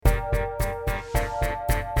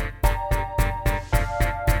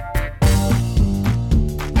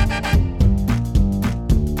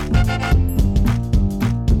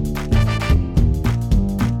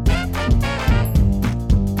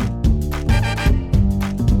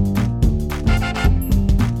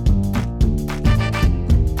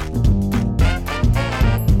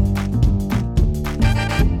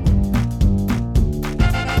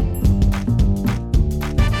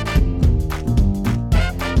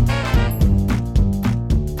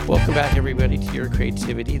Welcome back, everybody, to Your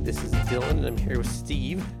Creativity. This is Dylan, and I'm here with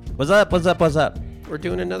Steve. What's up? We're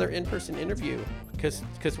doing another in-person interview because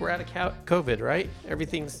we're out of COVID, right?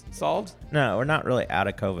 Everything's solved? No, we're not really out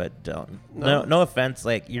of COVID, Dylan. No offense.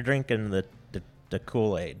 Like, you're drinking the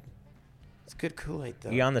Kool-Aid. It's good Kool-Aid, though.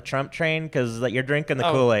 You on the Trump train? Because like, you're drinking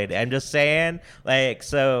the Kool-Aid. I'm just saying. Like,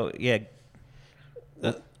 so, yeah.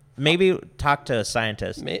 Maybe talk to a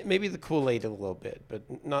scientist. Maybe the Kool-Aid a little bit,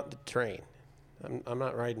 but not the train. I'm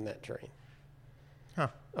not riding that train. Huh.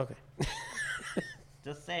 Okay.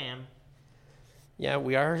 Just saying. Yeah,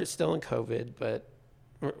 we are still in COVID, but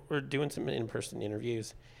we're doing some in-person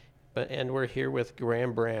interviews. And we're here with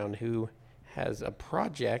Graham Brown, who has a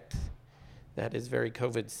project that is very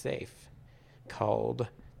COVID safe called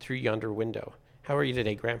Through Yonder Window. How are you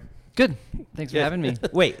today, Graham? Good. Thanks for having me.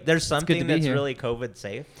 Wait, there's something that's here. really COVID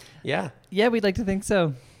safe? Yeah. Yeah, we'd like to think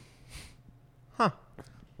so. Huh.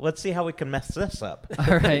 Let's see how we can mess this up.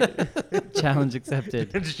 All right. Challenge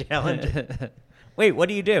accepted. Challenge. Wait, what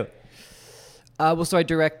do you do? So I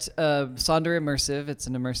direct Sonder Immersive. It's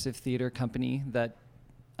an immersive theater company that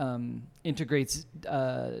integrates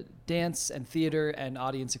dance and theater and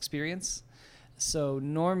audience experience. So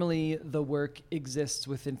normally the work exists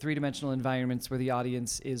within three-dimensional environments where the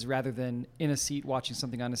audience is, rather than in a seat watching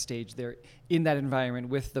something on a stage, they're in that environment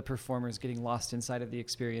with the performers, getting lost inside of the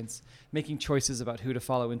experience, making choices about who to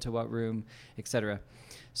follow into what room, etc.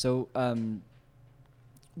 So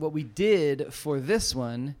what we did for this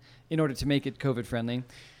one, in order to make it COVID-friendly,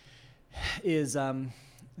 is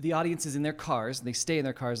the audience is in their cars. They stay in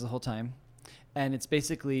their cars the whole time. And it's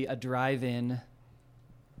basically a drive-in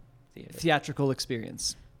theatrical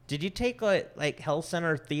experience. Did you take like Hell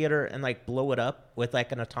Center Theater and like blow it up with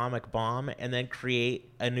like an atomic bomb and then create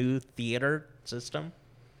a new theater system?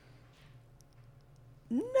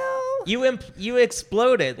 No. You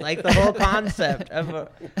exploded like the whole concept of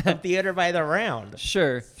theater by the round.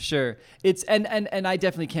 Sure. It's and I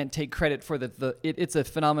definitely can't take credit for it's a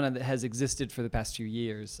phenomenon that has existed for the past few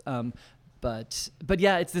years. But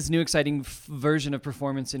yeah, it's this new exciting version of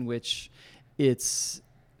performance in which it's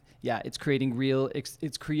creating real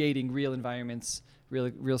environments,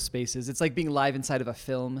 real spaces. It's like being live inside of a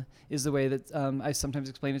film is the way that I sometimes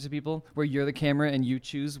explain it to people, where you're the camera and you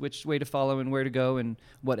choose which way to follow and where to go and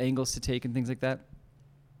what angles to take and things like that.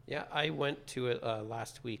 Yeah, I went to it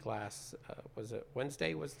last week. Was it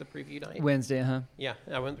Wednesday was the preview night? Wednesday, huh? Yeah,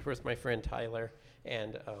 I went with my friend Tyler,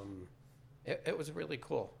 and it was really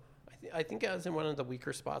cool. I think I was in one of the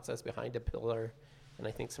weaker spots. I was behind a pillar, and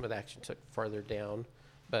I think some of the action took farther down.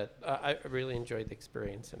 But I really enjoyed the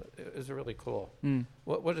experience, and it was really cool.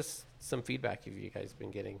 What is some feedback have you guys been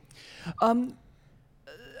getting?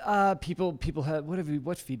 People have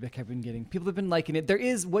what feedback have been getting? People have been liking it. There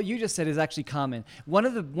is what you just said is actually common. One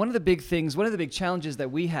of the big things, one of the big challenges that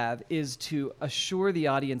we have is to assure the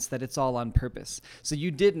audience that it's all on purpose. So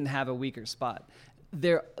you didn't have a weaker spot.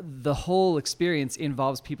 The whole experience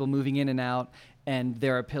involves people moving in and out. And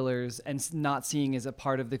there are pillars, and not seeing is a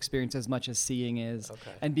part of the experience as much as seeing is,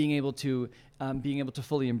 okay. And being able to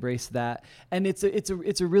fully embrace that. And it's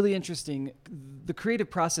a really interesting. The creative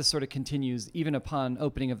process sort of continues even upon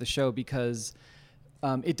opening of the show, because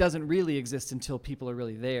it doesn't really exist until people are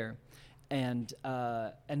really there, and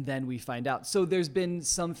then we find out. So there's been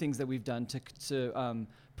some things that we've done to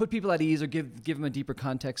put people at ease or give them a deeper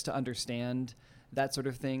context to understand that sort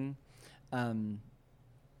of thing.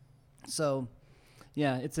 So.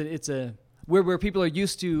 Yeah, it's a where people are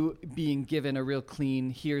used to being given a real clean,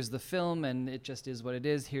 here's the film and it just is what it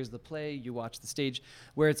is, here's the play, you watch the stage,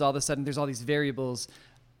 where it's all of a sudden there's all these variables.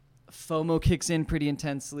 FOMO kicks in pretty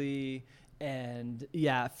intensely, and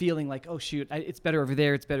feeling like, oh shoot, it's better over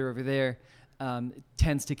there, it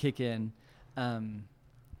tends to kick in.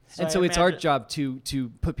 So it's our job to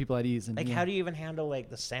put people at ease. And, how do you even handle like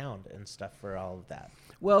the sound and stuff for all of that?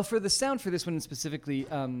 Well, for the sound for this one specifically,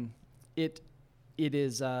 it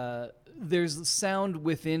is there's sound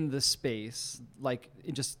within the space, like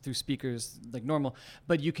just through speakers like normal,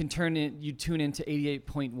 but you can tune into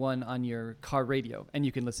 88.1 on your car radio and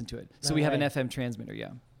you can listen to it. So we have an FM transmitter, yeah.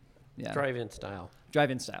 Drive-in style.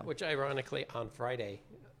 Which ironically on Friday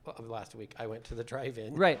of last week I went to the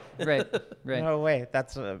drive-in. Right. No way,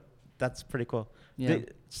 that's pretty cool. Yeah.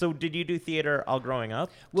 So did you do theater all growing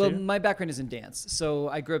up? Well, too? my background is in dance. So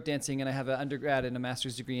I grew up dancing, and I have an undergrad and a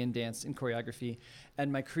master's degree in dance and choreography.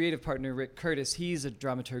 And my creative partner, Rick Curtis, he's a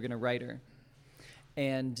dramaturg and a writer.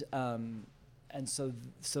 And so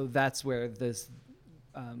that's where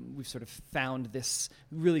we've sort of found this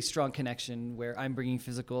really strong connection where I'm bringing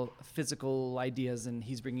physical ideas and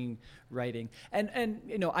he's bringing writing. And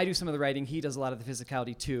I do some of the writing. He does a lot of the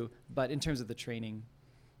physicality too. But in terms of the training,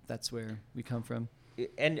 that's where we come from.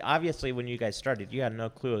 And obviously, when you guys started, you had no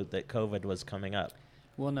clue that COVID was coming up.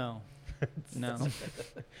 Well, no.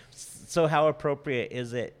 So how appropriate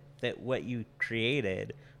is it that what you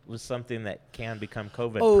created was something that can become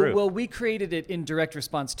COVID-proof? Oh, well, we created it in direct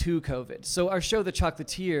response to COVID. So our show, The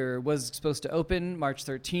Chocolatier, was supposed to open March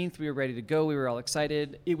 13th. We were ready to go. We were all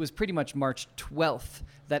excited. It was pretty much March 12th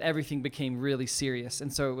that everything became really serious.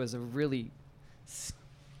 And so it was a really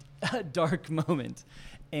dark moment.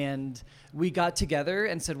 And we got together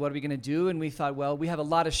and said, what are we going to do? And we thought, well, we have a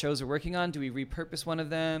lot of shows we're working on. Do we repurpose one of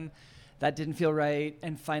them? That didn't feel right.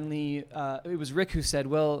 And finally, it was Rick who said,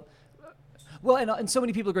 well, and so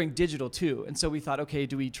many people are going digital too. And so we thought, okay,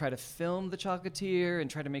 do we try to film The Chocolatier and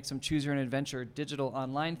try to make some choose your own adventure digital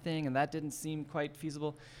online thing? And that didn't seem quite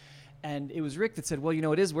feasible. And it was Rick that said, well,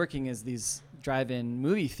 what is working is these drive-in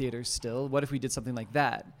movie theaters still. What if we did something like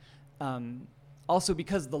that? Also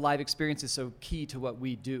because the live experience is so key to what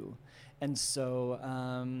we do. And so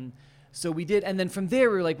we did. And then from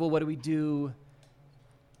there, we were like, well, what do we do?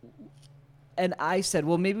 And I said,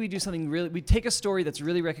 well, maybe we do something we take a story that's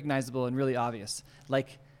really recognizable and really obvious.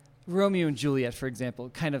 Like Romeo and Juliet, for example,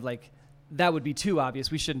 kind of like, that would be too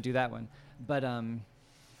obvious. We shouldn't do that one. But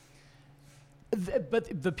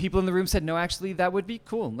the people in the room said, no, actually, that would be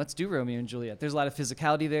cool. Let's do Romeo and Juliet. There's a lot of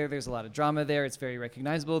physicality there. There's a lot of drama there. It's very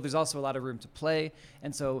recognizable. There's also a lot of room to play.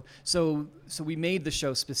 And so we made the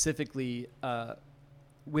show specifically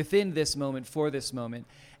within this moment, for this moment.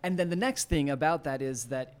 And then the next thing about that is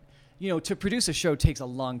that, to produce a show takes a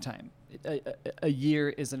long time. A year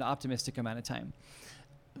is an optimistic amount of time.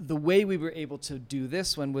 The way we were able to do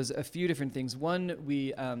this one was a few different things. One,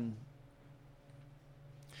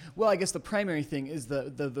 I guess the primary thing is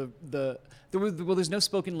there's no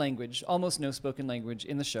spoken language, almost no spoken language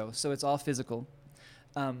in the show, so it's all physical,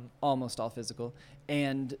 almost all physical,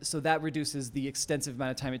 and so that reduces the extensive amount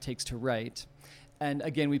of time it takes to write. And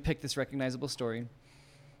again, we picked this recognizable story.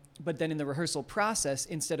 But then in the rehearsal process,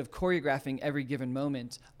 instead of choreographing every given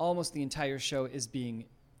moment, almost the entire show is being,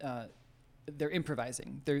 they're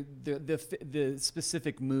improvising. The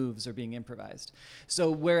specific moves are being improvised.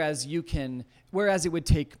 So whereas it would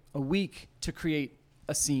take a week to create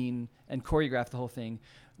a scene and choreograph the whole thing,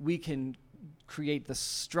 we can create the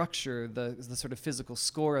structure, the sort of physical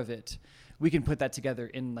score of it. We can put that together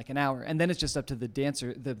in like an hour. And then it's just up to the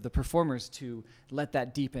dancer, the performers to let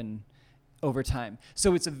that deepen over time.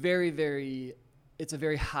 So it's a very, very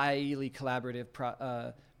highly collaborative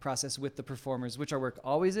process with the performers, which our work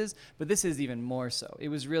always is, but this is even more so. It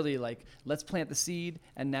was really like, let's plant the seed,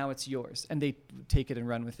 and now it's yours. And they take it and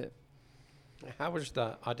run with it. How was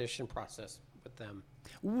the audition process with them?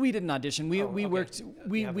 We didn't audition. We okay. worked,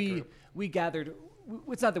 we gathered,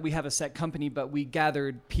 it's not that we have a set company, but we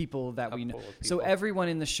gathered people that we know. So everyone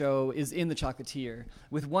in the show is in The Chocolatier,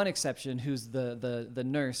 with one exception, who's the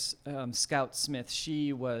nurse, Scout Smith.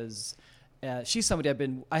 She was, she's somebody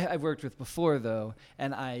I've worked with before though,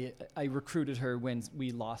 and I recruited her when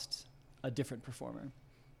we lost a different performer.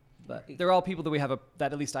 But they're all people that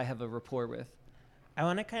that at least I have a rapport with. I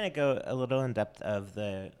want to kind of go a little in depth of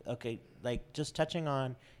just touching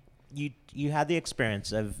on, you had the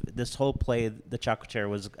experience of this whole play, The Chocolatier,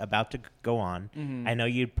 was about to go on. Mm-hmm. I know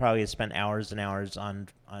you'd probably spent hours and hours on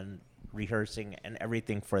rehearsing and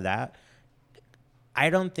everything for that. I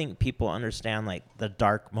don't think people understand like the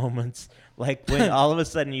dark moments, like when all of a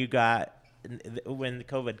sudden when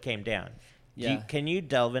COVID came down. Yeah. Can you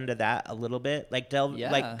delve into that a little bit? Like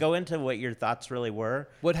go into what your thoughts really were.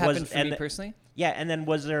 What happened for me personally? Yeah, and then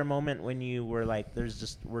was there a moment when you were like,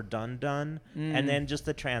 we're done? And then just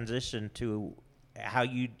the transition to how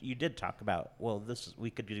you did talk about, well, we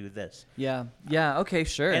could do this. Yeah, okay,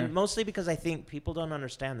 sure. And mostly because I think people don't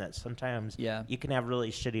understand that sometimes you can have really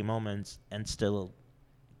shitty moments and still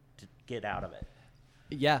get out of it.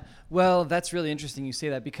 Yeah, well, that's really interesting you say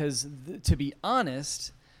that, because to be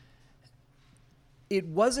honest, it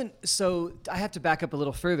wasn't, so I have to back up a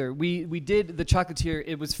little further. We did The Chocolatier.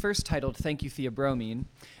 It was first titled Thank You Theobromine,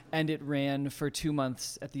 and it ran for 2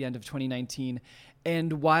 months at the end of 2019.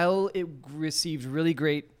 And while it received really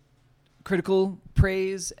great critical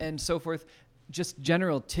praise and so forth, just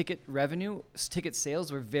general ticket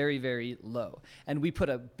sales were very, very low. And we put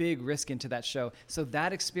a big risk into that show. So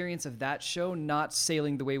that experience of that show not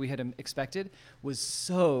sailing the way we had expected was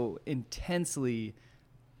so intensely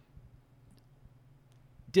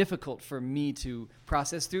difficult for me to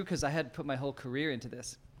process through, because I had put my whole career into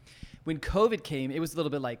this. When COVID came, it was a little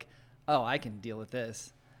bit like, oh, I can deal with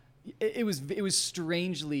this. It was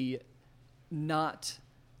strangely not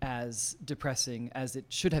as depressing as it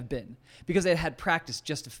should have been because I had practiced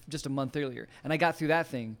just a month earlier, and I got through that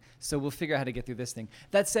thing. So we'll figure out how to get through this thing.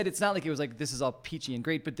 That said, it's not like it was like this is all peachy and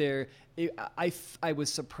great, but I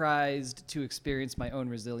was surprised to experience my own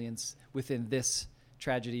resilience within this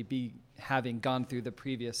tragedy, having gone through the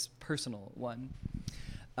previous personal one.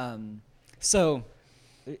 And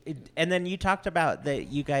then you talked about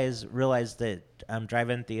that you guys realized that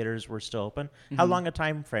drive-in theaters were still open. How long a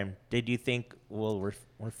time frame did you think, well,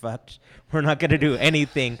 we're fucked, we're not going to do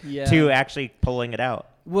anything to actually pulling it out?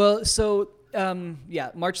 Well, so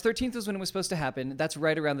March 13th was when it was supposed to happen. That's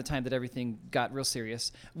right around the time that everything got real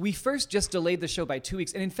serious. We first just delayed the show by 2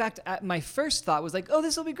 weeks. And in fact, my first thought was like, oh,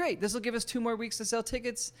 this will be great. This will give us 2 more weeks to sell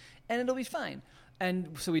tickets and it'll be fine.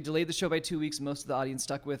 And so we delayed the show by 2 weeks. Most of the audience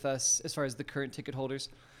stuck with us as far as the current ticket holders.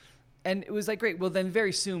 And it was like, great. Well, then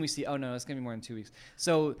very soon we see, oh, no, it's going to be more than 2 weeks.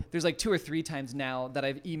 So there's like 2 or 3 times now that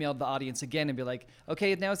I've emailed the audience again and be like,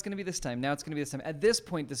 okay, now it's going to be this time. Now it's going to be this time. At this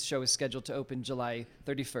point, this show is scheduled to open July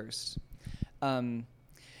 31st. And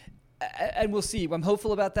we'll see. I'm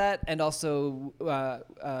hopeful about that. And also,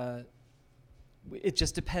 it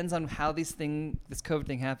just depends on how this COVID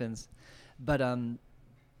thing happens. But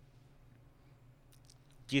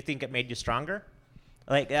do you think it made you stronger?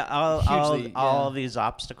 Like all of these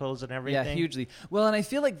obstacles and everything? Yeah, hugely. Well, and I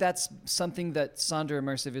feel like that's something that Sonder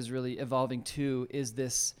Immersive is really evolving to, is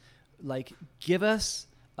this, like, give us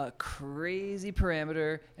a crazy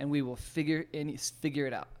parameter and we will figure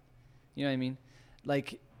it out. You know what I mean?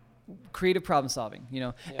 Like, creative problem solving, you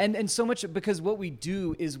know? Yeah. And so much, because what we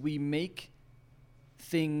do is we make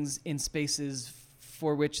things in spaces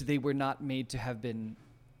for which they were not made to have been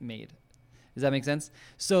made. Does that make sense?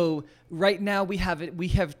 So right now we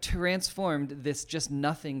have transformed this just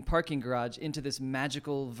nothing parking garage into this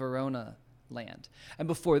magical Verona land. And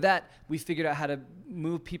before that, we figured out how to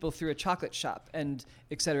move people through a chocolate shop and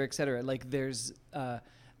et cetera, et cetera. Like there's, we're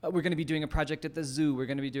going to be doing a project at the zoo. We're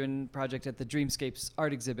going to be doing a project at the Dreamscapes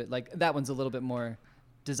art exhibit. Like that one's a little bit more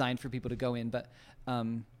designed for people to go in, but,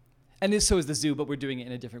 and so is the zoo, but we're doing it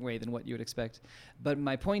in a different way than what you would expect. But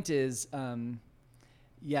my point is,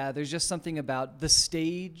 there's just something about the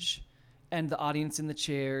stage and the audience in the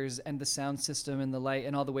chairs and the sound system and the light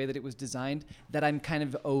and all the way that it was designed that I'm kind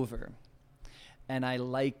of over. And I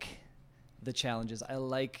like the challenges. I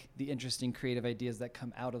like the interesting creative ideas that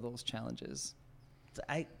come out of those challenges.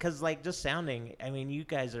 Because like just sounding, I mean, you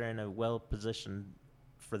guys are in a well position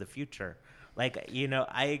for the future. Like, you know,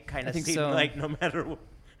 I kind of see like no matter what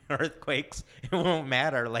earthquakes, it won't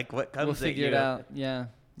matter. Like what comes, we'll figure it out. Yeah.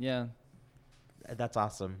 That's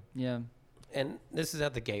awesome. Yeah. And this is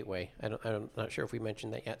at the Gateway. I'm not sure if we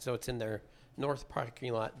mentioned that yet. So it's in their north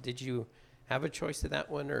parking lot. Did you have a choice of that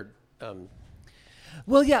one, or?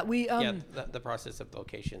 Well, yeah, we. The process of the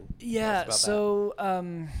location. Yeah. So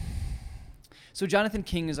Jonathan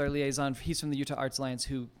King is our liaison. He's from the Utah Arts Alliance,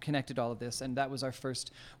 who connected all of this, and that was our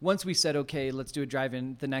first. Once we said, okay, let's do a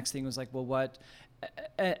drive-in, the next thing was like, well, what?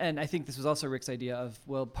 And I think this was also Rick's idea of,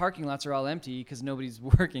 well, parking lots are all empty because nobody's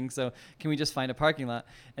working, so can we just find a parking lot?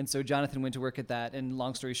 And so Jonathan went to work at that, and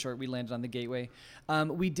long story short, we landed on the Gateway.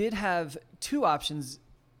 We did have 2 options.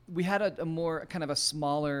 We had a more kind of a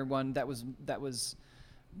smaller one that was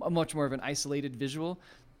a much more of an isolated visual,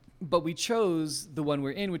 but we chose the one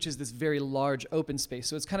we're in, which is this very large open space.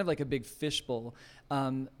 So it's kind of like a big fishbowl.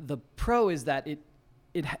 The pro is that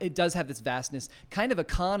it does have this vastness. Kind of a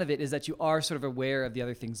con of it is that you are sort of aware of the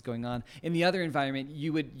other things going on. In the other environment,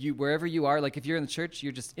 you wherever you are, like if you're in the church,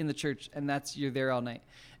 you're just in the church, and you're there all night,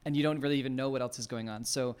 and you don't really even know what else is going on.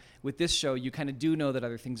 So with this show, you kind of do know that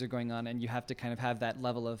other things are going on, and you have to kind of have that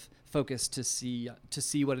level of focus to see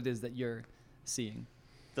what it is that you're seeing.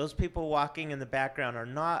 Those people walking in the background are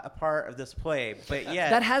not a part of this play, but yeah.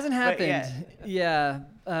 That hasn't happened. Yeah.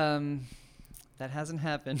 That hasn't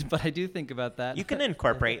happened, but I do think about that. You can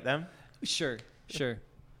incorporate them. Sure.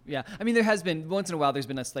 Yeah. I mean, there has been, once in a while, there's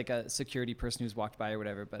been a security person who's walked by or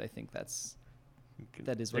whatever, but I think that is what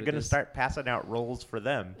it is. They're going to start passing out roles for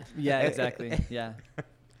them. Yeah, exactly. Yeah.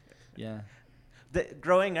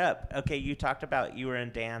 Growing up, okay, you talked about you were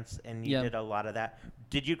in dance and you did a lot of that.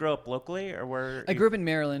 Did you grow up locally, or where? I grew up in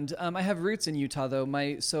Maryland. I have roots in Utah,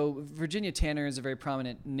 though. So Virginia Tanner is a very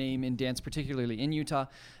prominent name in dance, particularly in Utah.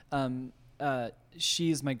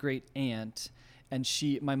 She's my great aunt, and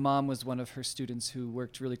my mom was one of her students who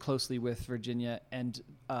worked really closely with Virginia, and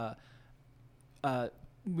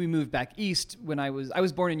we moved back east when I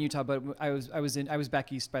was born in Utah, but I was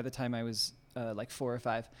back east by the time I was like 4 or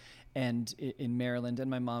 5, and in Maryland,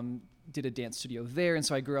 and my mom did a dance studio there, and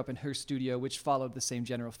so I grew up in her studio, which followed the same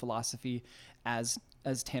general philosophy as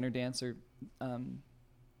Tanner Dance, or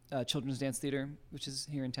Children's Dance Theater, which is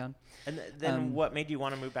here in town. And then what made you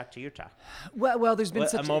want to move back to Utah? Well, there's been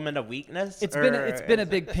such a moment of weakness. It's been a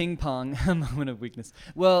big ping pong moment of weakness.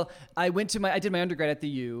 Well, I did my undergrad at the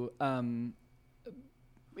U.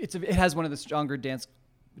 It has one of the stronger dance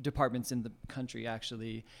departments in the country,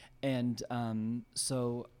 actually, and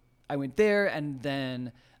so I went there, and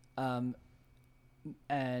then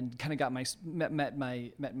and kind of got met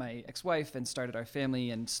my ex-wife and started our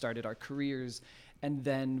family and started our careers, and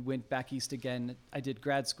then went back east again. I did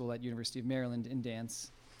grad school at University of Maryland in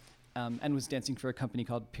dance, and was dancing for a company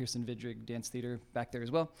called Pearson Vidrig Dance Theater back there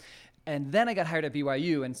as well. And then I got hired at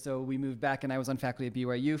BYU, and so we moved back, and I was on faculty at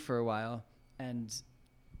BYU for a while, and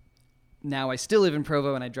now I still live in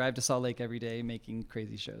Provo, and I drive to Salt Lake every day making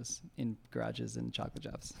crazy shows in garages and chocolate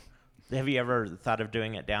jobs. Have you ever thought of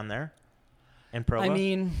doing it down there in Provo? I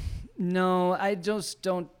mean, no, I just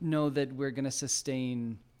don't know that we're going to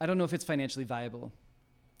sustain. I don't know if it's financially viable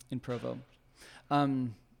in Provo.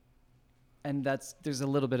 And there's a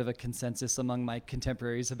little bit of a consensus among my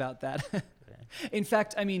contemporaries about that. In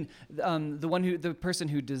fact, I mean, the person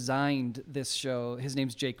who designed this show, his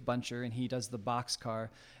name's Jake Buncher, and he does the Boxcar,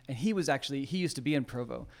 and he used to be in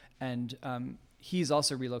Provo, and he's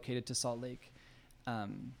also relocated to Salt Lake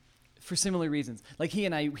for similar reasons. Like he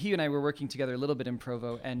and I were working together a little bit in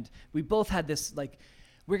Provo, and we both had this like,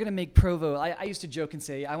 we're gonna make Provo. I used to joke and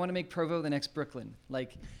say, I want to make Provo the next Brooklyn.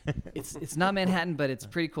 Like, it's not Manhattan, but it's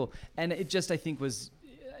pretty cool. And it just, I think, was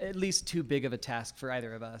at least too big of a task for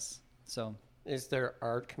either of us. So. Is their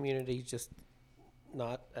art community just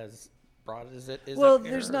not as broad as it is? Well, up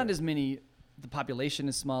here, there's not as many. The population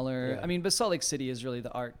is smaller. Yeah. I mean, but Salt Lake City is really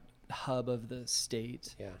the art hub of the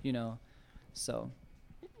state. Yeah. You know, so.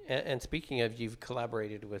 And speaking of, you've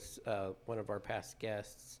collaborated with one of our past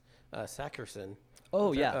guests, Sackerson.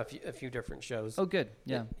 Oh, yeah. A few different shows. Oh, good.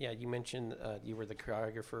 Yeah. Yeah, you mentioned you were the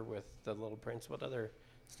choreographer with The Little Prince. What other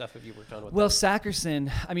stuff have you worked on with Well, them? Sackerson,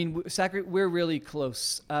 I mean, we're really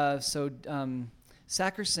close.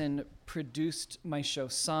 Sackerson produced my show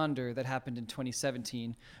Sonder that happened in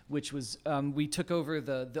 2017, which was, we took over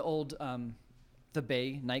the old, the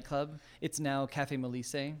Bay nightclub. It's now Cafe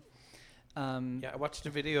Melisse. Yeah, I watched a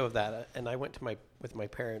video of that, and I went with my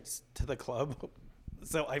parents to the club.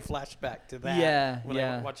 So I flashed back to that when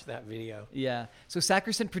I watched that video. Yeah. So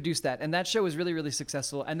Sackerson produced that, and that show was really, really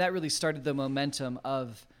successful, and that really started the momentum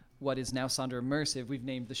of what is now Sonder Immersive. We've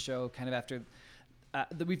named the show kind of after,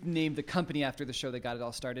 we've named the company after the show that got it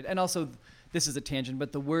all started. And also, this is a tangent,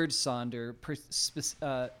 but the word Sonder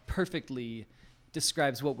perfectly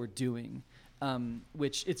describes what we're doing,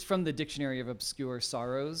 which it's from the Dictionary of Obscure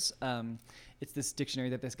Sorrows. It's this dictionary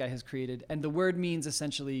that this guy has created, and the word means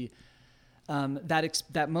essentially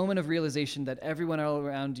that moment of realization that everyone all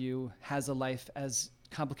around you has a life as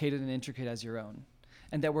complicated and intricate as your own,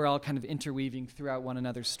 and that we're all kind of interweaving throughout one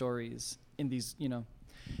another's stories in these, you know.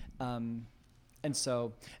 And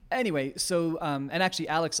so, anyway, and actually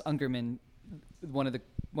Alex Ungerman, one of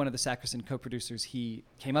the Sackerson co-producers, he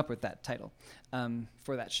came up with that title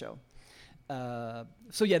for that show.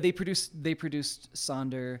 So yeah, they produced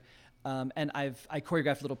Sonder, and I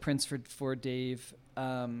choreographed Little Prince for Dave.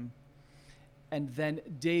 And then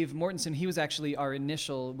Dave Mortensen, he was actually our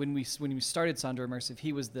initial, when we started Sonder Immersive,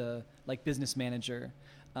 he was the business manager.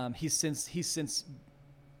 He's since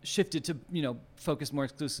shifted to, you know, focus more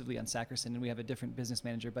exclusively on Sackerson, and we have a different business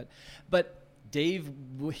manager. But Dave,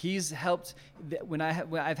 he's helped when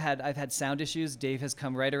I've had sound issues. Dave has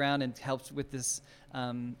come right around and helped with this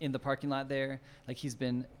in the parking lot there. Like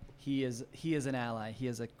he is an ally. He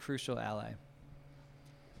is a crucial ally.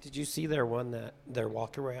 Did you see their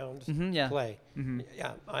walk around yeah. play? Mm-hmm.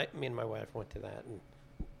 Yeah, me and my wife went to that,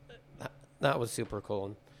 and that was super cool.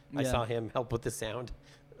 And I Yeah. saw him help with the sound.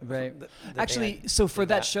 Right. The Actually, band so for did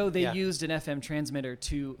that show, they yeah. used an FM transmitter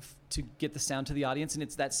to get the sound to the audience, and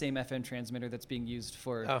it's that same FM transmitter that's being used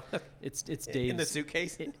for it's Dave's in the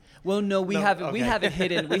suitcase. Well, no, we have okay. it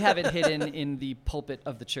hidden. We have it hidden in the pulpit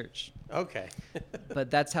of the church. Okay. But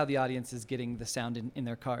that's how the audience is getting the sound in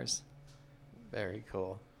their cars. Very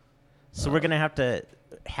cool. So we're gonna have to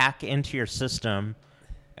hack into your system,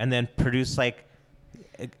 and then produce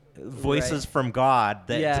voices from God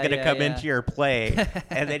that's gonna come into your play,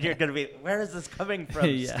 and then you're gonna be, where is this coming from,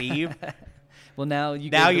 Yeah. Steve? Well, now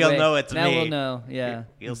You'll away. know it's now me. We'll know. Yeah,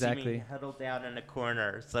 You'll exactly. see me huddled down in a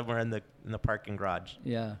corner somewhere in the parking garage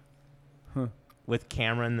Yeah. with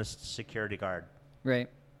Cameron, the security guard. Right.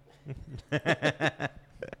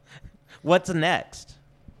 What's next?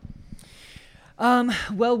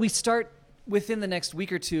 Well, we start within the next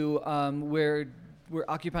week or two. We're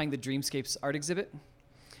occupying the Dreamscapes art exhibit,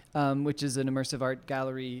 which is an immersive art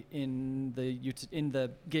gallery in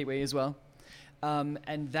the Gateway as well.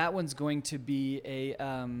 And that one's going to be a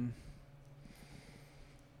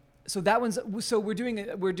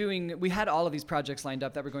we had all of these projects lined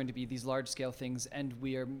up that were going to be these large scale things, and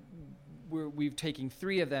we've taken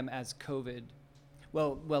 3 of them as COVID.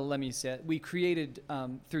 Well, let me say it. We created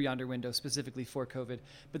Through Yonder Window specifically for COVID,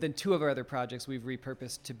 but then 2 of our other projects we've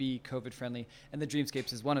repurposed to be COVID friendly, and the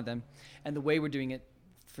Dreamscapes is one of them. And the way we're doing it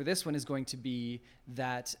for this one is going to be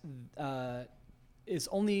that there's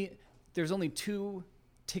only 2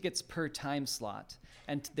 tickets per time slot,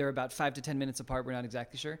 and they're about 5 to 10 minutes apart. We're not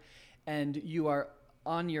exactly sure, and you are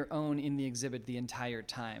on your own in the exhibit the entire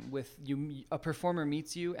time. With you, a performer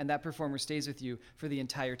meets you, and that performer stays with you for the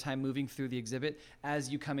entire time, moving through the exhibit as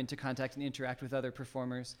you come into contact and interact with other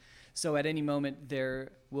performers. So at any moment,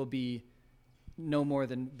 there will be no more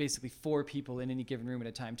than basically 4 people in any given room at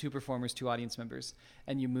a time, 2 performers, 2 audience members,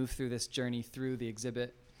 and you move through this journey through the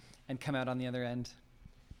exhibit and come out on the other end.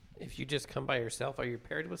 If you just come by yourself, are you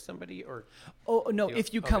paired with somebody, or? Oh no!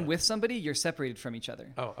 If you come with somebody, you're separated from each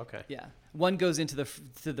other. Oh, okay. Yeah, one goes into the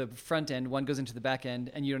front end, one goes into the back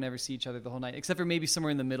end, and you don't ever see each other the whole night, except for maybe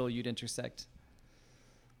somewhere in the middle you'd intersect.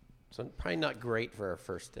 So probably not great for a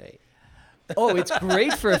first date. Oh, it's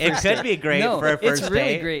great for a first It could date. be great No, for a first it's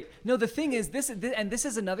really date. great. No, the thing is, this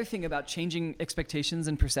is another thing about changing expectations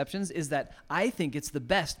and perceptions, is that I think it's the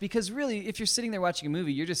best, because really, if you're sitting there watching a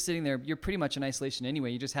movie, you're just sitting there, you're pretty much in isolation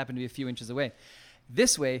anyway. You just happen to be a few inches away.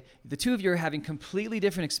 This way, the 2 of you are having completely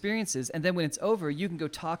different experiences, and then when it's over, you can go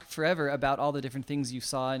talk forever about all the different things you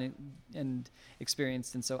saw and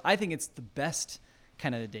experienced. And so I think it's the best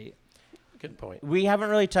kind of a date. Good point. We haven't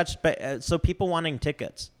really touched, but so people wanting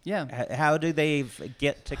tickets. Yeah. How do they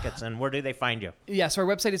get tickets, and where do they find you? Yeah, so our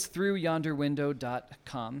website is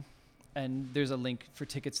throughyonderwindow.com, and there's a link for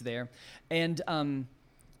tickets there. And I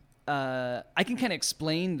can kind of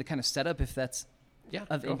explain the kind of setup if that's of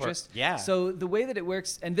go for it. interest. Yeah. So the way that it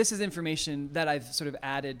works, and this is information that I've sort of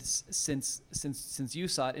added since you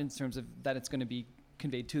saw it, in terms of that it's going to be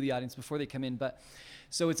conveyed to the audience before they come in, but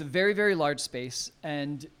so it's a very, very large space,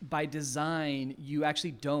 and by design, you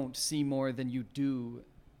actually don't see more than you do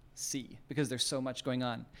see, because there's so much going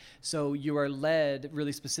on. So you are led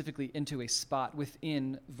really specifically into a spot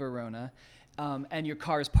within Verona, and your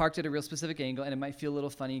car is parked at a real specific angle, and it might feel a little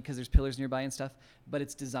funny because there's pillars nearby and stuff, but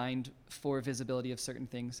it's designed for visibility of certain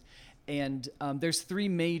things. And there's 3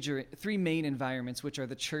 main environments, which are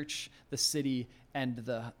the church, the city, and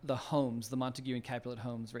the homes, the Montague and Capulet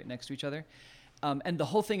homes right next to each other. And the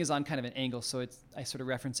whole thing is on kind of an angle, so I sort of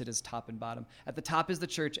reference it as top and bottom. At the top is the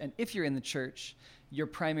church, and if you're in the church, your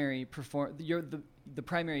primary the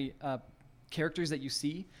primary characters that you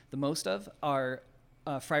see the most of are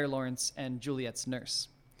Friar Lawrence and Juliet's nurse.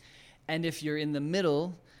 And if you're in the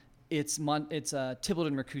middle, it's Tybalt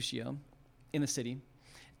and Mercutio in the city.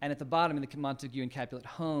 And at the bottom, in the Montague and Capulet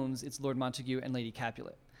homes, it's Lord Montague and Lady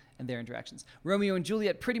Capulet and their interactions. Romeo and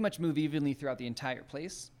Juliet pretty much move evenly throughout the entire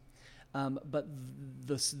place. But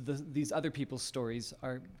these other people's stories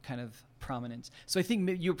are kind of prominent. So I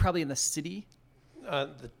think you were probably in the city.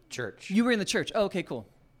 The church. You were in the church. Oh, okay, cool.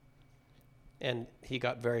 And he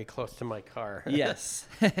got very close to my car. Yes.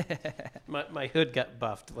 my hood got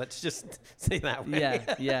buffed. Let's just say that way.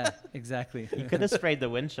 Yeah, exactly. You could have sprayed the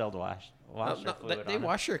windshield washer No, fluid they on it.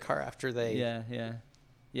 wash your car after they.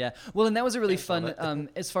 Yeah. Well, and that was a really Can't solve fun,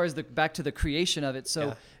 as far as back to the creation of it. So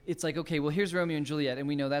Yeah. it's like, okay, well, here's Romeo and Juliet, and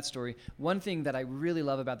we know that story. One thing that I really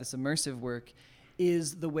love about this immersive work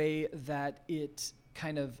is the way that it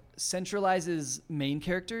kind of centralizes main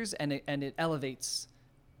characters and it elevates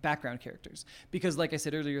background characters. Because like I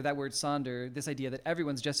said earlier, that word Sonder, this idea that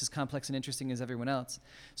everyone's just as complex and interesting as everyone else.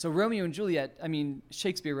 So Romeo and Juliet, I mean,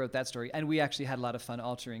 Shakespeare wrote that story, and we actually had a lot of fun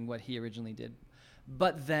altering what he originally did.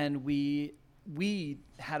 But then we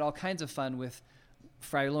had all kinds of fun with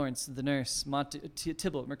Friar Lawrence, the nurse,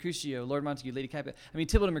 Tybalt, Mercutio, Lord Montague, Lady Capulet. I mean,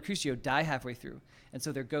 Tybalt and Mercutio die halfway through, and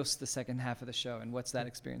so they're ghosts the second half of the show, and what's that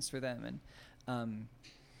experience for them? And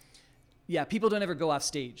people don't ever go off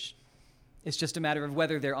stage. It's just a matter of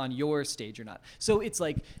whether they're on your stage or not. So it's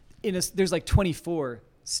like there's like 24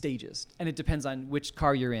 stages, and it depends on which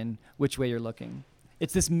car you're in, which way you're looking.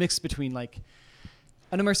 It's this mix between like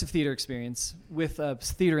an immersive theater experience with a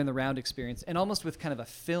theater in the round experience, and almost with kind of a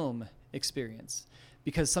film experience,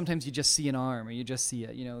 because sometimes you just see an arm, or you just see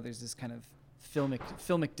there's this kind of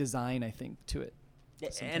filmic design, I think, to it.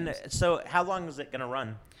 And so how long is it going to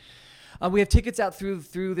run? We have tickets out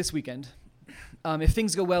through this weekend. If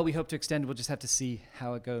things go well, we hope to extend. We'll just have to see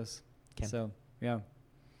how it goes. Okay. So, yeah.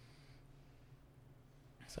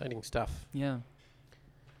 Exciting stuff. Yeah.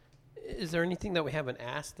 Is there anything that we haven't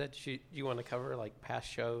asked that you want to cover, like past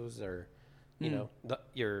shows or,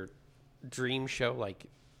 your dream show, like,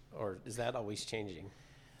 or is that always changing?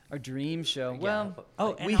 Our dream show. Yeah. Well,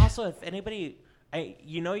 Oh, and also, if anybody,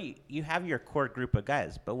 you have your core group of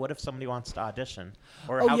guys, but what if somebody wants to audition?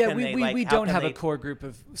 Or how can they, we how don't can have they, a core group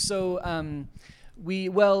of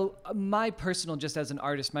my personal, just as an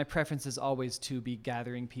artist, my preference is always to be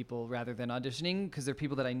gathering people rather than auditioning, because they're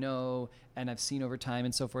people that I know and I've seen over time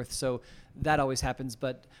and so forth. So that always happens.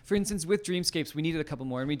 But for instance, with Dreamscapes, we needed a couple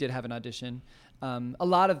more, and we did have an audition. A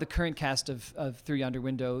lot of the current cast of Through Yonder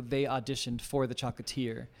Window, they auditioned for The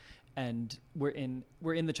Chocolatier, and we're in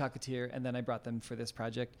The Chocolatier, and then I brought them for this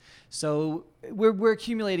project. So we're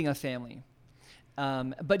accumulating a family.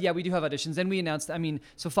 But yeah, we do have auditions, and we announced,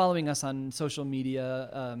 so following us on social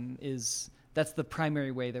media that's the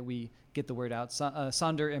primary way that we get the word out.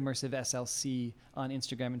 Sonder Immersive SLC on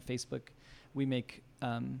Instagram and Facebook. We make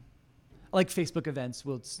like Facebook events,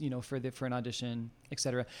 for an audition,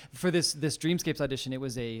 etc. For this Dreamscapes audition, it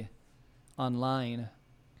was a online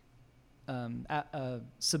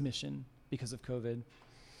submission because of COVID,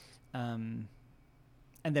 and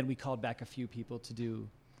then we called back a few people to do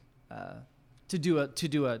a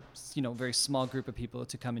very small group of people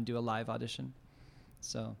to come and do a live audition.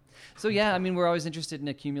 So yeah, we're always interested in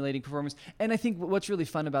accumulating performers, and I think what's really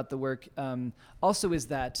fun about the work also is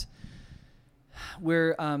that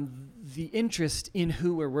we're the interest in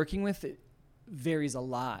who we're working with varies a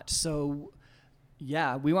lot. So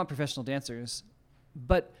yeah, we want professional dancers,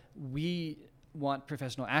 but we want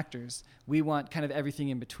professional actors. We want kind of everything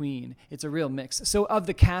in between. It's a real mix. So of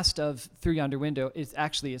the cast of Through Yonder Window, it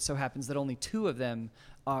so happens that only 2 of them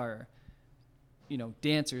are,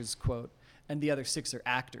 dancers, quote, and the other 6 are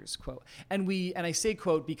actors, quote. And I say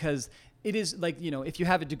quote because it is like, if you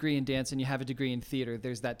have a degree in dance and you have a degree in theater,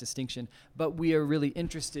 there's that distinction. But we are really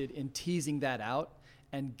interested in teasing that out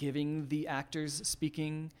and giving the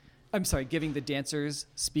giving the dancers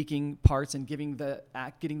speaking parts and getting the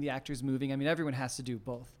actors moving. Everyone has to do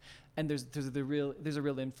both, and there's a real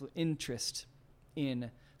interest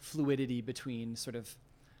in fluidity between sort of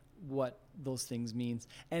what those things means.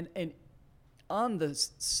 And on the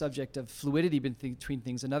subject of fluidity between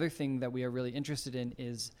things, another thing that we are really interested in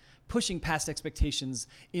is pushing past expectations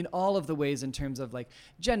in all of the ways in terms of like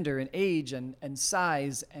gender and age and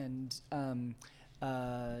size and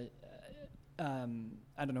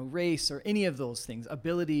race or any of those things,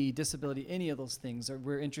 ability, disability, any of those things,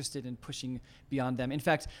 we're interested in pushing beyond them. In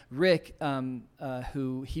fact, Rick,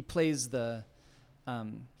 who he plays the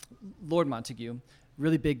Lord Montague,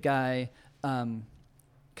 really big guy, kind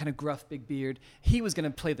of gruff, big beard. He was going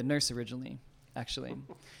to play the nurse originally, actually,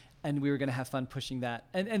 and we were going to have fun pushing that.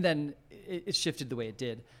 And then it shifted the way it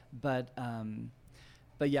did.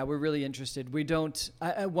 But yeah, we're really interested. We don't.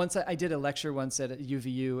 I did a lecture once at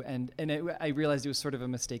UVU, and I realized it was sort of a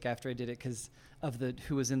mistake after I did it because of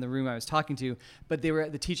who was in the room I was talking to. But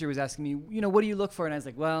the teacher was asking me, what do you look for? And I was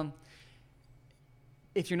like, well,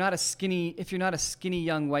 if you're not a skinny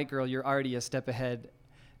young white girl, you're already a step ahead.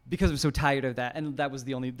 Because I'm so tired of that, and that was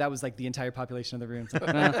like the entire population of the room.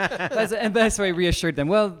 And that's why I reassured them.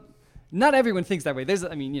 Well, not everyone thinks that way. There's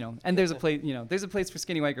a place for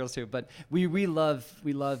skinny white girls too. But we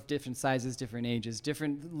love different sizes, different ages,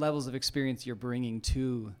 different levels of experience you're bringing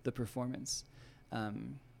to the performance.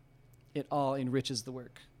 It all enriches the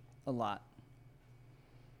work a lot.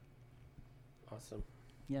 Awesome.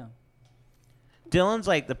 Yeah. Dylan's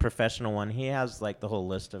like the professional one. He has like the whole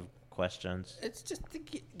list of questions. It's just to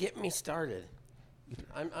get me started.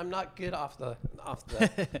 I'm not good off the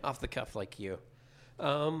cuff like you.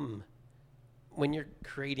 When you're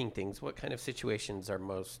creating things, what kind of situations are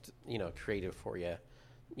most creative for you?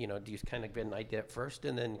 Do you kind of get an idea at first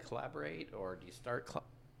and then collaborate, or do you start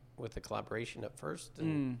with the collaboration at first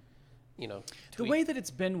and the way that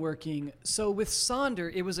it's been working? So with Sonder,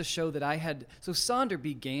 it was a show that I had. So Sonder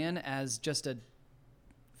began as just a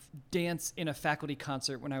dance in a faculty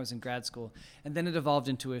concert when I was in grad school, and then it evolved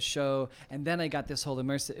into a show, and then I got this whole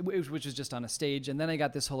immersive, which was just on a stage, and then I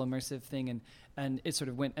got this whole immersive thing, and it sort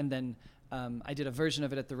of went, and then I did a version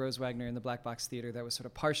of it at the Rose Wagner in the Black Box Theater that was sort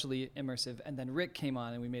of partially immersive, and then Rick came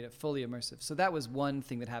on and we made it fully immersive. So that was one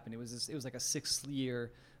thing that happened. It was like a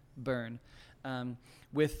 6-year burn.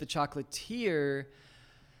 With The Chocolatier,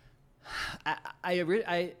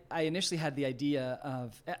 I initially had the idea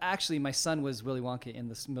of, actually my son was Willy Wonka in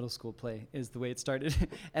this middle school play, is the way it started.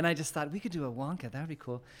 And I just thought we could do a Wonka, that would be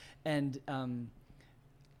cool. And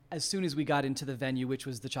as soon as we got into the venue, which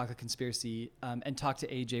was the Chocolate Conspiracy, and talked to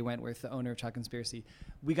AJ Wentworth, the owner of Chocolate Conspiracy,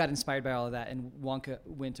 we got inspired by all of that, and Wonka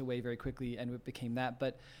went away very quickly and it became that.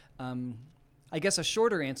 But I guess a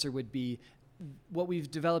shorter answer would be, what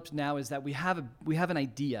we've developed now is that we have an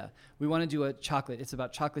idea. We want to do a chocolate. It's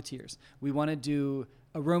about chocolatiers. We want to do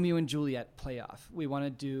a Romeo and Juliet playoff. We want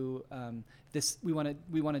to do this. We want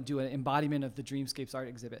to do an embodiment of the Dreamscapes art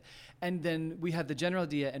exhibit. And then we have the general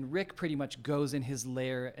idea, and Rick pretty much goes in his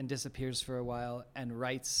lair and disappears for a while and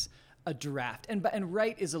writes a draft. And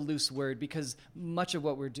write is a loose word, because much of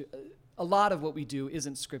what a lot of what we do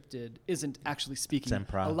isn't scripted, isn't actually speaking.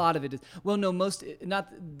 It's improv. A lot of it is. Well, no, not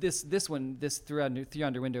this one. This Through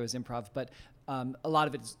Under Window is improv, but a lot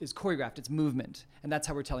of it is choreographed. It's movement, and that's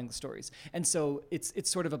how we're telling the stories. And so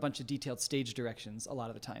it's sort of a bunch of detailed stage directions a lot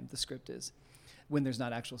of the time. The script is, when there's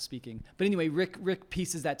not actual speaking. But anyway, Rick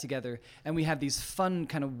pieces that together, and we have these fun,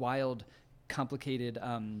 kind of wild, complicated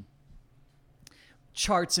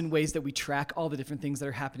charts and ways that we track all the different things that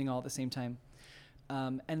are happening all at the same time.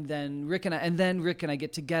 And then Rick and I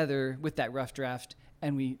get together with that rough draft,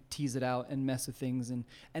 and we tease it out and mess with things, and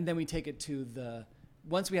then we take it to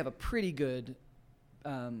once we have a pretty good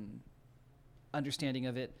understanding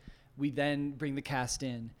of it, we then bring the cast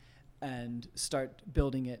in and start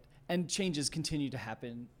building it. And changes continue to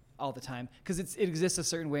happen all the time, because it exists a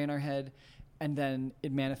certain way in our head, and then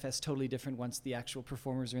it manifests totally different once the actual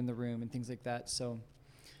performers are in the room and things like that. So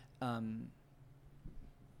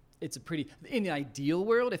it's in the ideal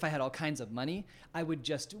world, if I had all kinds of money, we would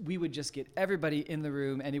just get everybody in the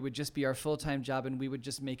room, and it would just be our full-time job, and we would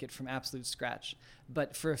just make it from absolute scratch.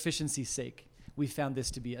 But for efficiency's sake, we found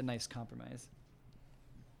this to be a nice compromise.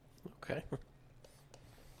 Okay.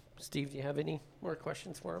 Steve, do you have any more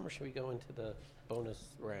questions for him, or should we go into the bonus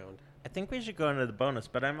round? I think we should go into the bonus,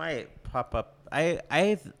 but I might pop up.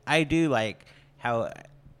 I do like how,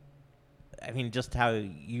 I mean, just how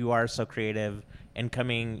you are so creative and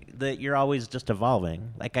that you're always just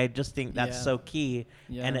evolving. Like, I just think that's so key.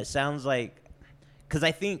 Yeah. And it sounds like, because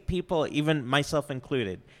I think people, even myself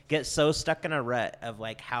included, get so stuck in a rut of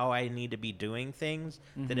like how I need to be doing things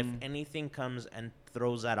that if anything comes and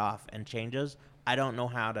throws that off and changes, I don't know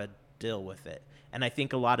how to deal with it. And I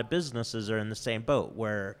think a lot of businesses are in the same boat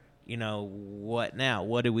where, what now?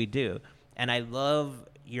 What do we do? And I love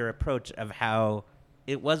your approach of how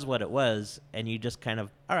it was what it was, and you just kind of,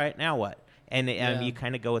 all right, now what? And you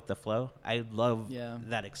kind of go with the flow. I love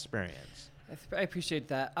that experience. I appreciate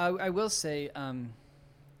that. I will say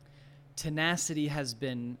tenacity has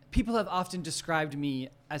been, people have often described me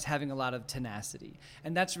as having a lot of tenacity.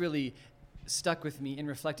 And that's really stuck with me in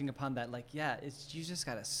reflecting upon that. Like, you just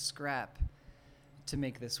got to scrap to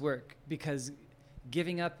make this work, because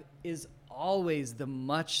giving up is always the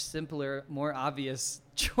much simpler, more obvious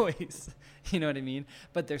choice. You know what I mean?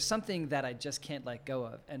 But there's something that I just can't let go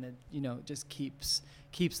of, and it, just keeps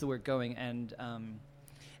the work going. And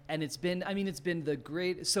it's been the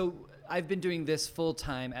great. So I've been doing this full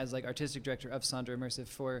time as like artistic director of Sondra Immersive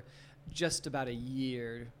for just about a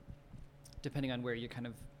year, depending on where you kind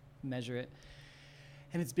of measure it.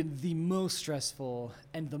 And it's been the most stressful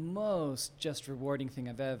and the most just rewarding thing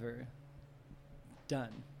I've ever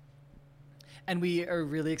done. And we are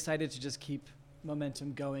really excited to just keep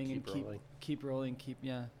momentum going and keep rolling.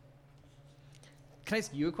 Can I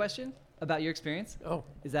ask you a question about your experience? Oh,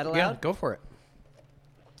 is that allowed? Yeah, go for it.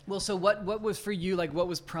 Well, so what was for you, like, what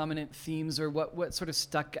was prominent themes, or what sort of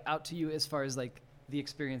stuck out to you as far as like the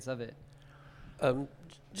experience of it?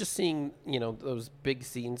 Just seeing, those big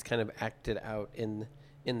scenes kind of acted out in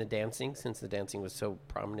the dancing, since the dancing was so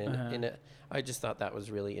prominent in it. I just thought that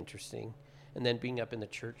was really interesting. And then being up in the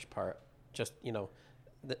church part, just,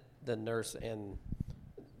 the nurse and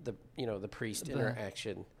the priest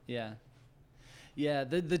interaction. Yeah. Yeah,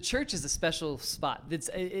 the church is a special spot.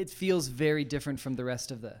 It feels very different from the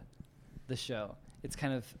rest of the show. It's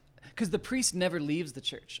kind of, because the priest never leaves the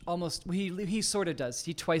church. Almost, he sort of does.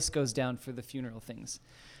 He twice goes down for the funeral things,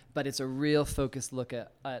 but it's a real focused look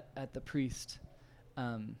at the priest,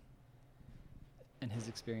 and his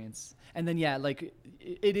experience. And then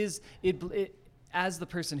it as the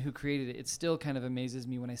person who created it, it still kind of amazes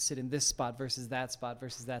me when I sit in this spot versus that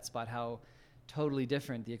spot, how totally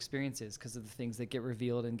different the experience is because of the things that get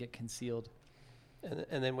revealed and get concealed.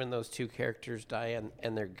 And then when those two characters die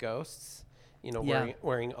and they're ghosts,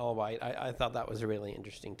 wearing all white, I thought that was really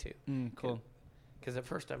interesting too. Cool. Because at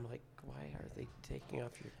first I'm like, why are they taking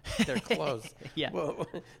off their clothes? Well,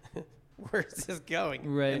 where's this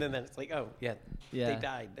going? Right. And then it's like, they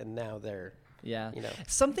died, and now they're,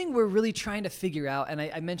 Something we're really trying to figure out, and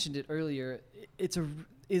I mentioned it earlier,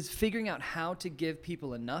 is figuring out how to give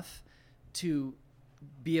people enough to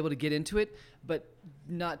be able to get into it, but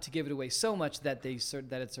not to give it away so much that it's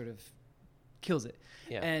sort of kills it.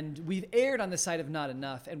 Yeah. And we've erred on the side of not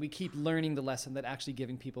enough, and we keep learning the lesson that actually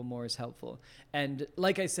giving people more is helpful. And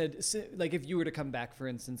like I said, like if you were to come back, for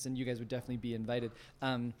instance, and you guys would definitely be invited,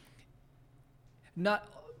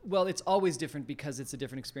 it's always different because it's a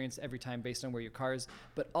different experience every time based on where your car is,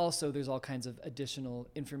 but also there's all kinds of additional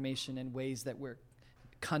information and ways that we're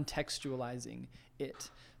contextualizing it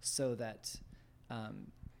so that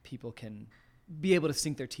people can be able to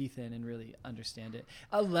sink their teeth in and really understand it.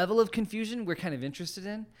 A level of confusion we're kind of interested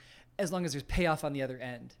in, as long as there's payoff on the other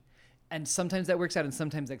end. And sometimes that works out, and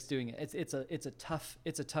sometimes that's doing it. It's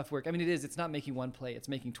a tough work. I mean, it is. It's not making one play; it's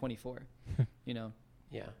making 24. You know.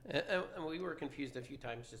 Yeah, and we were confused a few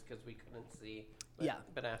times just because we couldn't see. But, Yeah.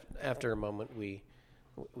 But after a moment, we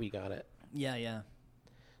got it. Yeah.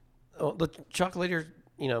 Oh, the Chocolatier,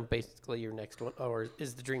 basically your next one, or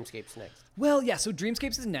is the Dreamscapes next? Well, yeah. So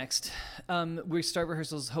Dreamscapes is next. We start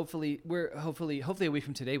rehearsals. Hopefully a week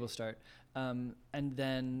from today we'll start, and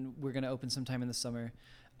then we're gonna open sometime in the summer.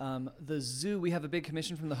 The zoo, we have a big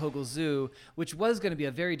commission from the Hogle Zoo, which was going to be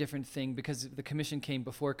a very different thing because the commission came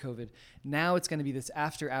before COVID. Now it's going to be this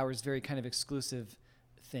after hours, very kind of exclusive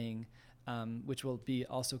thing, which will be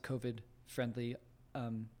also COVID friendly.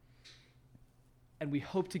 And we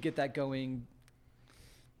hope to get that going.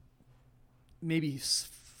 Maybe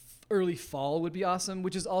early fall would be awesome,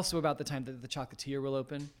 which is also about the time that the Chocolatier will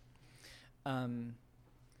open.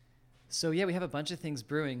 So yeah, we have a bunch of things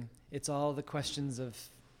brewing. It's all the questions of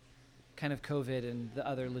kind of COVID and the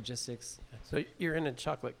other logistics. So you're in a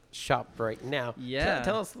chocolate shop right now. Yeah.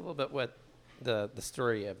 Tell us a little bit what the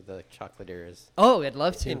story of the Chocolatier is. Oh, I'd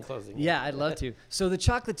love to. In closing. Yeah, I'd love to. So the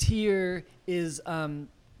Chocolatier is,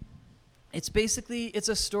 it's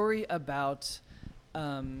a story about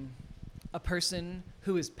a person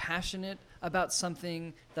who is passionate about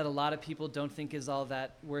something that a lot of people don't think is all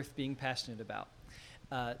that worth being passionate about,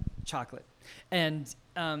 chocolate. And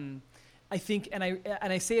I think, and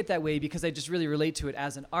I say it that way because I just really relate to it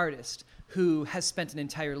as an artist who has spent an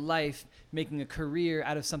entire life making a career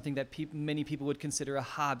out of something that many people would consider a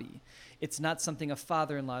hobby. It's not something a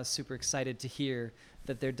father-in-law is super excited to hear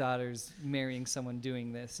that their daughter's marrying someone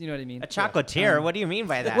doing this. You know what I mean? A chocolatier? What do you mean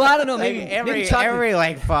by that? Well, I don't know. Like, Maybe every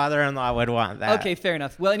father-in-law would want that. Okay, fair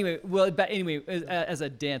enough. Well, anyway, as a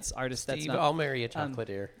dance artist, that's Steve, not. I'll marry a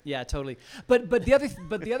Chocolatier. Yeah, totally. But the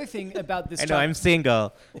other thing about this. I know I'm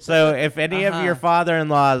single, so if any of your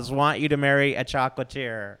father-in-laws want you to marry a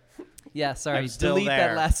chocolatier, yeah, sorry, I'm still delete there.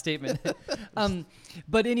 that last statement.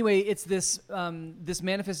 But anyway, it's this this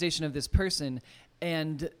manifestation of this person,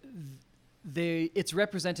 and it's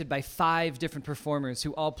represented by 5 different performers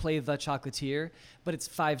who all play the Chocolatier, but it's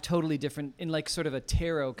 5 totally different in like sort of a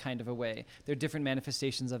tarot kind of a way. They're different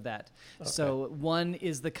manifestations of that. Okay. So one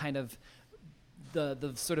is the kind of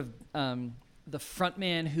the sort of the front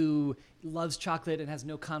man who loves chocolate and has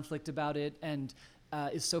no conflict about it and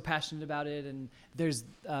is so passionate about it, and there's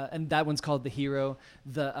and that one's called the hero.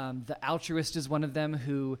 The altruist is one of them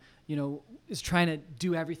who is trying to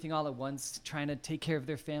do everything all at once, trying to take care of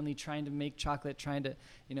their family, trying to make chocolate, trying to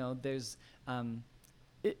there's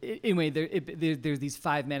anyway there's these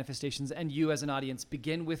 5 manifestations, and you as an audience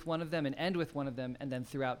begin with one of them and end with one of them, and then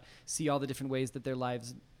throughout see all the different ways that their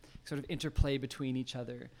lives sort of interplay between each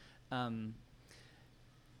other. One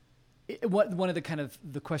of the kind of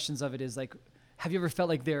the questions of it is like, have you ever felt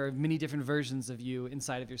like there are many different versions of you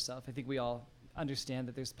inside of yourself? I think we all understand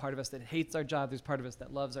that there's part of us that hates our job, there's part of us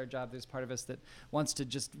that loves our job, there's part of us that wants to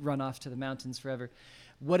just run off to the mountains forever.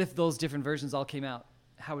 What if those different versions all came out?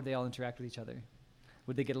 How would they all interact with each other?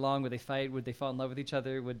 Would they get along? Would they fight? Would they fall in love with each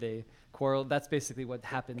other? Would they quarrel? That's basically what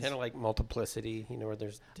happens. Kind of like Multiplicity, where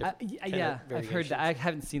there's different I've heard that. I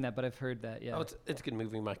haven't seen that, but I've heard that, yeah. Oh, it's a good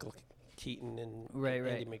movie, Michael Keaton and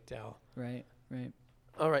Andy McDowell. Right.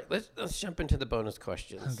 All right, let's jump into the bonus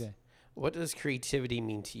questions. Okay. What does creativity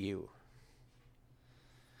mean to you?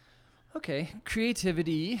 Okay,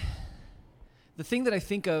 creativity. The thing that I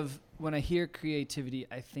think of when I hear creativity,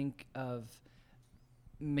 I think of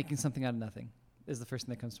making something out of nothing is the first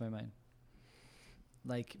thing that comes to my mind.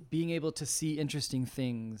 Like being able to see interesting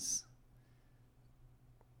things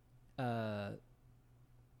out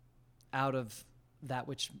of that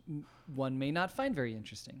which one may not find very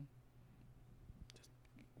interesting.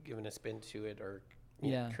 Giving a spin to it, or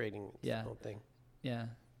creating its own thing. Yeah.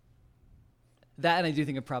 That, and I do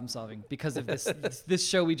think of problem solving because of this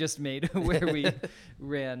show we just made where we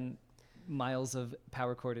ran miles of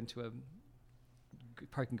power cord into a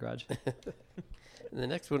parking garage. And the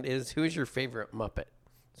next one is, who is your favorite Muppet?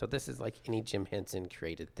 So this is like any Jim Henson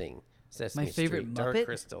created thing. Sesame My favorite Street, Muppet? Dark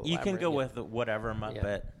Crystal. you can go Labyrinth. with whatever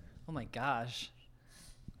Muppet. Oh my gosh.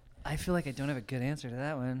 I feel like I don't have a good answer to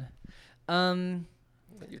that one.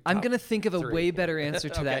 Your I'm top gonna think of a 3. way better answer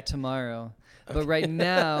to Okay. that tomorrow. But right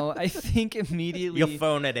now, I think immediately. You'll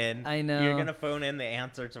phone it in. I know. You're gonna phone in the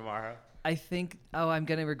answer tomorrow. I think, I'm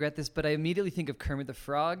going to regret this, but I immediately think of Kermit the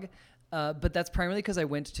Frog. But that's primarily because I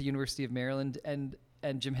went to University of Maryland and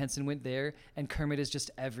Jim Henson went there, and Kermit is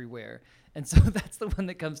just everywhere. And so that's the one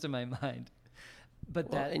that comes to my mind.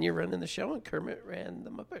 But Well, and you're running the show, and Kermit ran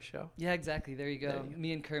the Muppet Show. yeah, exactly. There you go. There you go.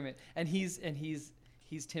 Me and Kermit. And he's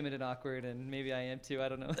timid and awkward, and maybe I am too. I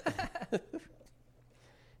don't know.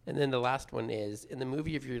 And then the last one is, in the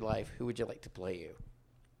movie of your life, who would you like to play you?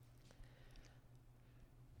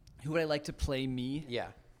 Who would I like to play me? Yeah.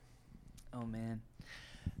 Oh, man.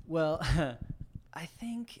 Well, I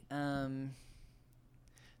think,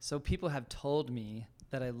 so people have told me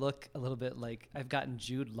that I look a little bit like I've gotten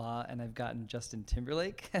Jude Law and I've gotten Justin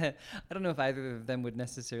Timberlake. I don't know if either of them would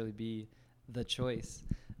necessarily be the choice.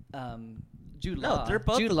 Jude No, Law. they're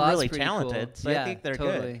both Jude Law's really pretty talented, cool. so I Yeah, think they're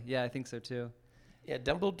totally. good. Yeah, I think so too. Yeah,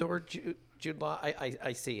 Dumbledore, Jude Law,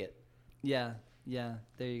 I see it. Yeah,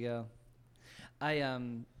 there you go.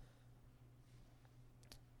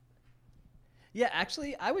 Yeah,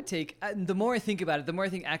 actually, I would take. The more I think about it, the more I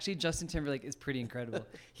think actually Justin Timberlake is pretty incredible.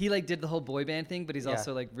 He did the whole boy band thing, but he's Yeah.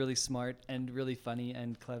 also really smart and really funny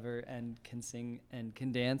and clever and can sing and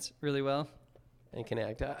can dance really well. And can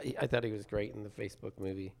act. I thought he was great in the Facebook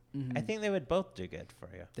movie. Mm-hmm. I think they would both do good for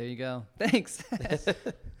you. There you go. Thanks.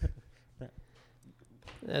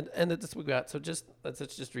 And that's what we got. So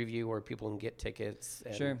let's just review where people can get tickets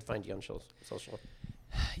and Sure. find you on social.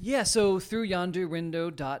 Yeah, so through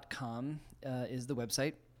yonderwindow.com is the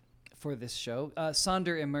website for this show.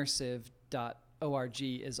 Sonderimmersive.org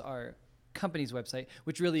is our company's website,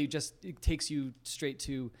 which really just it takes you straight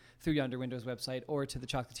to Through Yonder Window's website or to the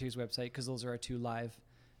Chocolatiers website, because those are our two live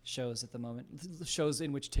shows at the moment. Shows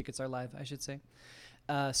in which tickets are live, I should say.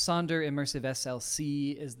 Sonder Immersive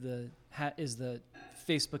SLC is the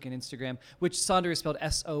Facebook and Instagram, which Sonder is spelled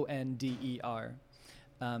Sonder.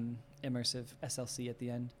 Immersive SLC at the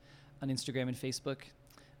end on Instagram and Facebook,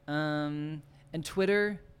 and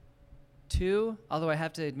Twitter too, although I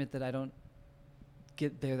have to admit that I don't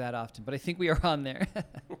get there that often, but I think we are on there.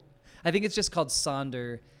 I think it's just called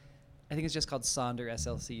Sonder. I think it's just called Sonder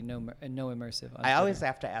SLC, no immersive. On I always Twitter.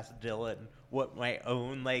 have to ask Dylan what my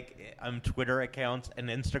own Twitter accounts and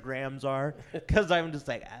Instagrams are, because I'm just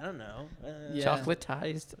like, I don't know. Yeah.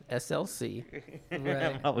 Chocolatized SLC,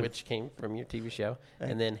 Right. which came from your TV show,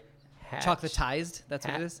 and then Hatch. Chocolatized. That's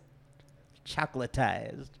what it is.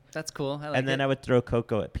 Chocolatized. That's cool. I like And then it. I would throw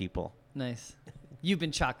cocoa at people. Nice. You've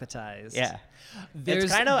been chocolatized. Yeah.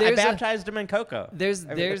 There's I there's a- baptized them in cocoa. There's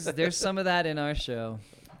some of that in our show.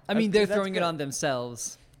 I mean, Okay, they're that's throwing it good. on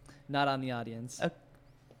themselves, not on the audience.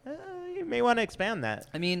 You may want to expand that.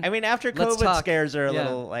 I mean, after let's COVID talk. scares are a Yeah.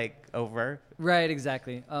 little over. Right,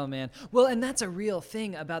 exactly. Oh man. Well, and that's a real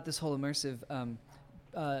thing about this whole immersive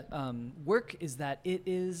work, is that it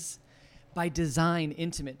is by design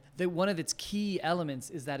intimate. That one of its key elements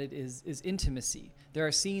is that it is intimacy. There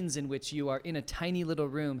are scenes in which you are in a tiny little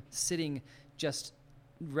room sitting just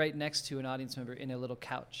right next to an audience member in a little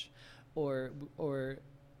couch, or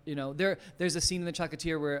there's a scene in The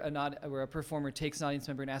Chocolatier where a performer takes an audience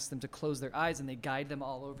member and asks them to close their eyes, and they guide them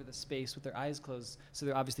all over the space with their eyes closed. So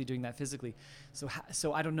they're obviously doing that physically.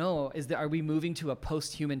 So I don't know. Are we moving to a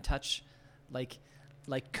post-human touch,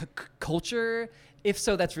 culture? If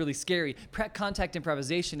so, that's really scary. Contact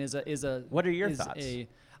improvisation is a. What are your thoughts?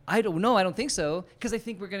 I don't know. I don't think so, because I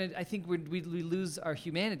think we lose our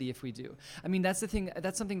humanity if we do. I mean, that's the thing.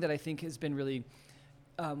 That's something that I think has been really.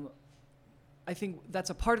 I think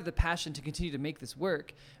that's a part of the passion to continue to make this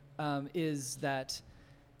work, is that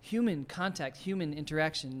human contact, human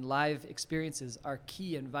interaction, live experiences are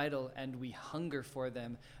key and vital, and we hunger for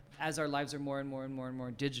them as our lives are more and more and more and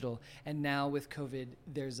more digital. And now with COVID,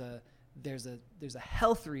 there's a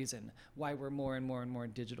health reason why we're more and more and more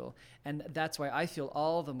digital. And that's why I feel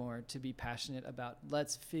all the more to be passionate about,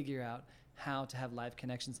 let's figure out how to have live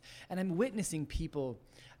connections. And I'm witnessing people.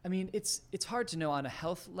 I mean, it's hard to know on a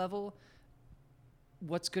health level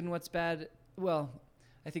what's good and what's bad. Well,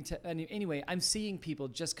 I think anyway, I'm seeing people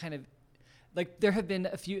just kind of there have been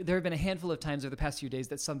a handful of times over the past few days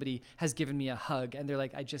that somebody has given me a hug and they're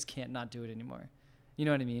like, I just can't not do it anymore. You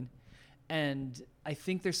know what I mean? And I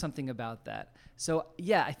think there's something about that. So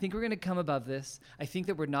yeah, I think we're going to come above this. I think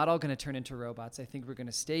that we're not all going to turn into robots. I think we're going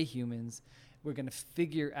to stay humans. We're going to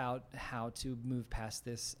figure out how to move past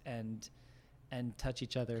this and touch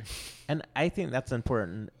each other. And I think that's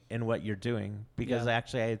important in what you're doing, because Yeah.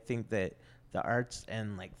 actually I think that the arts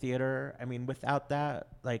and theater, I mean, without that,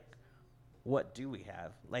 what do we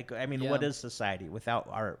have? Like, I mean, Yeah. what is society without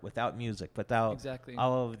art, without music, without Exactly.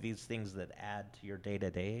 all of these things that add to your day to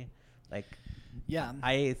day? Like, Yeah.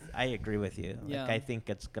 I agree with you. Yeah. Like, I think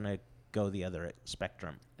it's gonna go the other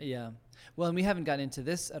spectrum. Yeah. Well, and we haven't gotten into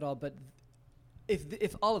this at all, but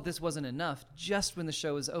if all of this wasn't enough, just when the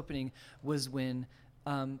show was opening was when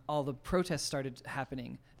all the protests started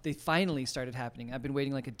happening. They finally started happening. I've been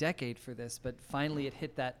waiting like a decade for this, but finally it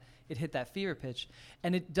hit that fever pitch,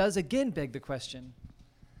 and it does again beg the question: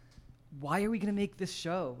 why are we going to make this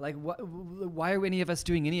show? Like, why are any of us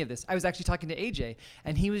doing any of this? I was actually talking to AJ,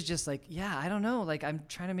 and he was just like, yeah, I don't know. Like, I'm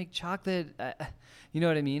trying to make chocolate. You know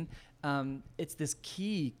what I mean? It's this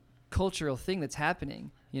key cultural thing that's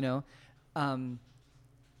happening, you know?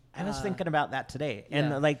 I was thinking about that today. And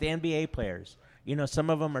yeah. like the NBA players, you know, some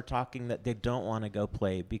of them are talking that they don't want to go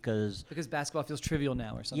play because basketball feels trivial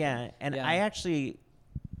now or something. Yeah, and Yeah.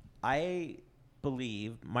 I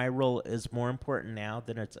believe my role is more important now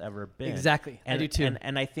than it's ever been. Exactly. I do too.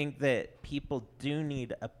 And I think that people do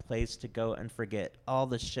need a place to go and forget all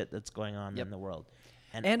the shit that's going on Yep. in the world.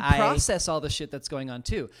 And process all the shit that's going on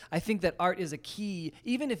too. I think that art is a key,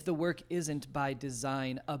 even if the work isn't by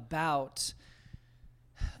design about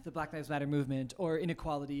the Black Lives Matter movement or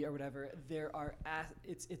inequality or whatever. There are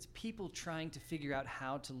it's people trying to figure out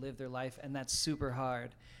how to live their life, and that's super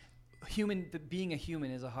hard. Being a human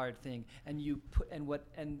is a hard thing, and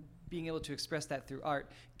being able to express that through art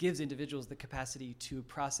gives individuals the capacity to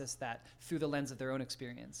process that through the lens of their own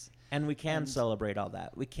experience. And we can celebrate all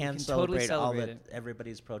that. We can totally celebrate all celebrate that it.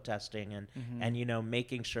 everybody's protesting and you know,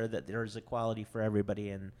 making sure that there's equality for everybody.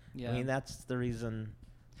 And Yeah. I mean, that's the reason.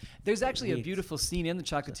 There's actually a Neat. beautiful scene in The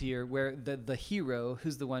Chocolatier where the hero,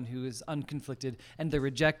 who's the one who is unconflicted, and the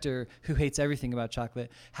rejecter, who hates everything about chocolate,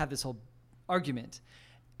 have this whole argument.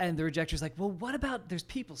 And the rejecter's like, well, what about there's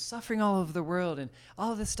people suffering all over the world and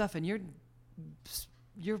all of this stuff, and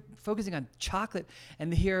you're focusing on chocolate.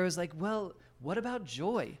 And the hero is like, well, what about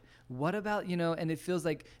joy? What about, you know, and it feels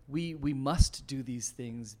like we must do these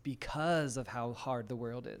things because of how hard the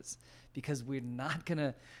world is, because we're not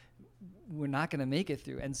gonna make it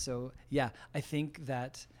through. And so, yeah, I think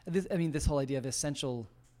that this whole idea of essential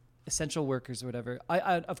workers or whatever, I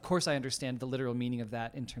of course I understand the literal meaning of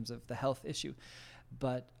that in terms of the health issue,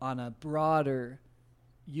 but on a broader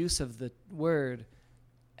use of the word,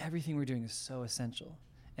 everything we're doing is so essential.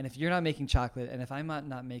 And if you're not making chocolate, and if I'm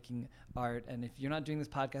not making art, and if you're not doing this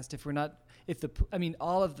podcast,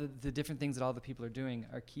 all of the different things that all the people are doing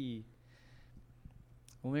are key.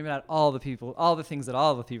 Well, maybe not all the things that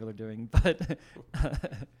all the people are doing, but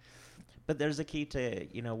But there's a key to,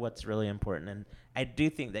 you know, what's really important. And I do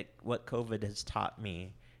think that what COVID has taught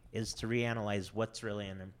me is to reanalyze what's really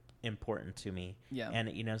important to me. Yeah. And,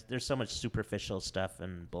 you know, there's so much superficial stuff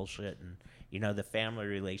and bullshit and, you know, the family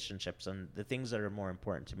relationships and the things that are more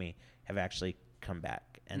important to me have actually come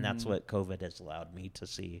back. And that's what COVID has allowed me to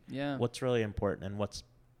see. Yeah. What's really important and what's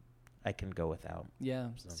I can go without. yeah,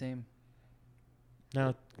 So. same.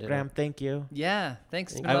 No, Yeah. Graham, thank you. Yeah,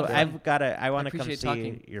 thanks. It's been I a lot of fun. I want to come appreciate see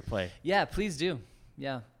talking. your play. Yeah, please do.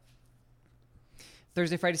 Yeah.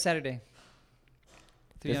 Thursday, Friday, Saturday.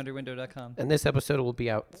 Yes. 3underwindow.com. And this episode will be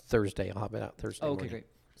out Thursday. I'll have it out Thursday Oh, okay, morning. great.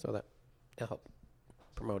 So that'll help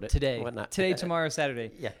promote it. Today, and whatnot. tomorrow,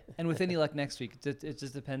 Saturday, Yeah. and with any luck next week. It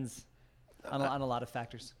just depends on a lot of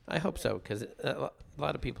factors. I hope so, because a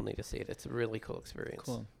lot of people need to see it. It's a really cool experience.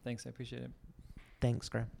 Cool. Thanks. I appreciate it. Thanks,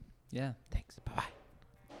 Graham. Yeah. Thanks. Bye-bye.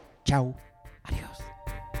 Ciao. Adios.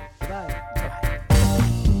 Bye.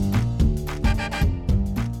 Bye.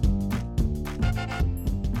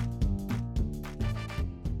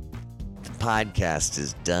 The podcast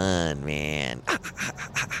is done, man.